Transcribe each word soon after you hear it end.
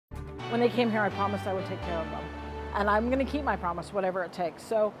When they came here, I promised I would take care of them. And I'm going to keep my promise, whatever it takes.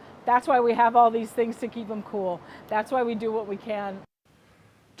 So that's why we have all these things to keep them cool. That's why we do what we can.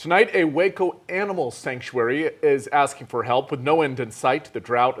 Tonight, a Waco animal sanctuary is asking for help with no end in sight to the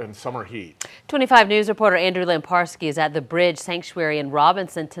drought and summer heat. 25 News reporter Andrew Lamparski is at the Bridge Sanctuary in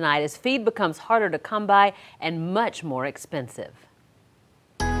Robinson tonight as feed becomes harder to come by and much more expensive.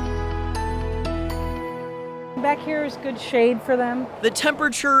 Back here is good shade for them. The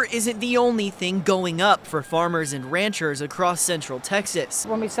temperature isn't the only thing going up for farmers and ranchers across central Texas.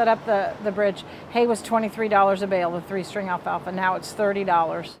 When we set up the bridge, hay was $23 a bale, the 3-string alfalfa. Now it's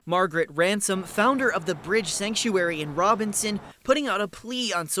 $30. Margaret Ransom, founder of the Bridge Sanctuary in Robinson, putting out a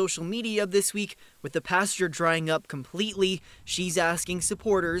plea on social media this week. With the pasture drying up completely, she's asking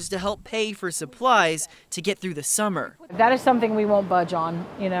supporters to help pay for supplies to get through the summer. That is something we won't budge on.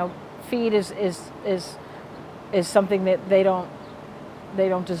 You know, feed is something that they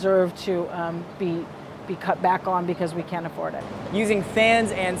don't deserve to be cut back on because we can't afford it. Using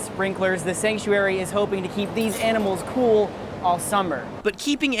fans and sprinklers, the sanctuary is hoping to keep these animals cool all summer. But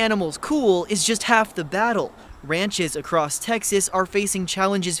keeping animals cool is just half the battle. Ranches across Texas are facing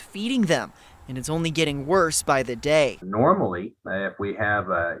challenges feeding them, and it's only getting worse by the day. Normally, if we have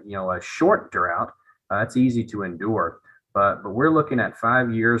a short drought, it's easy to endure. But we're looking at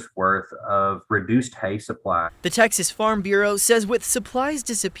 5 years worth of reduced hay supply. The Texas Farm Bureau says with supplies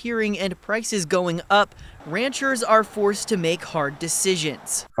disappearing and prices going up, ranchers are forced to make hard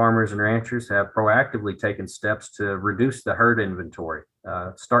decisions. Farmers and ranchers have proactively taken steps to reduce the herd inventory,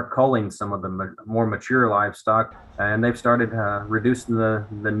 start culling some of the more mature livestock, and they've started reducing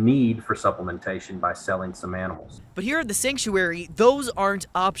the need for supplementation by selling some animals. But here at the sanctuary, those aren't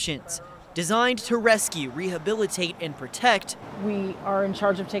options. Designed to rescue, rehabilitate, and protect. We are in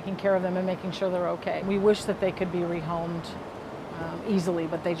charge of taking care of them and making sure they're okay. We wish that they could be rehomed easily,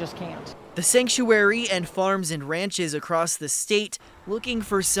 but they just can't. The sanctuary and farms and ranches across the state looking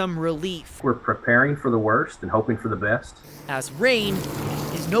for some relief. We're preparing for the worst and hoping for the best. As rain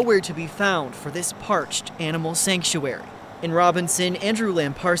is nowhere to be found for this parched animal sanctuary. In Robinson, Andrew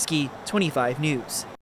Lamparski, 25 News.